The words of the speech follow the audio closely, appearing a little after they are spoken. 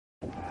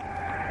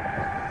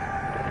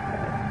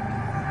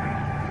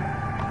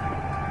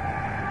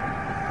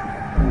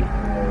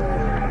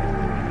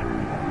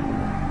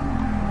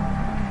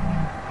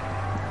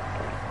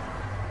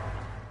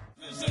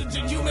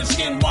Human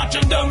skin,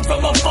 watching them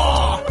from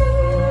afar.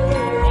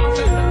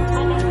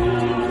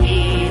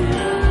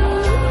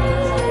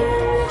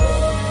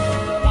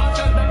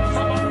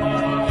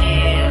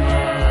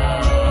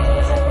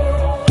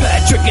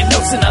 Tricking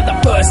notes and I'm the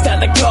first out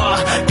the car.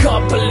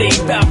 Can't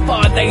believe how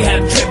far they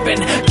have driven.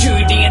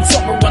 Judy and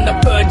Tom are on the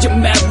verge of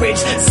marriage.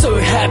 So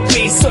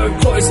happy, so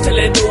close till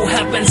it all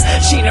happens.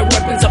 Sheena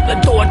opens up the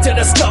door to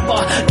discover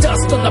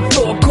dust on the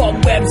floor,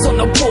 cobwebs on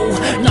the wall.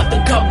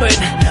 Nothing covered,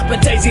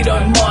 but Daisy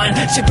don't mind.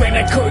 She bring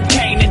that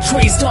cocaine and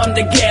trees, time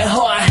to get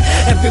high.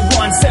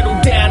 Everyone settle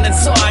down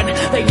inside.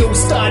 They all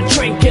start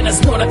drinking,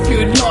 it's not a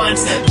few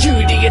lines.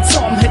 Judy and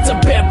Tom hit to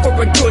bed for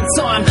a good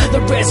time.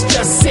 The rest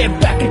just sit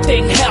back and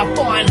think how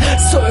fine.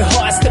 So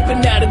high,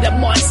 stepping out of that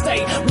mind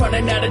state,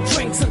 running out of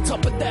drinks. On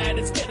top of that,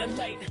 it's getting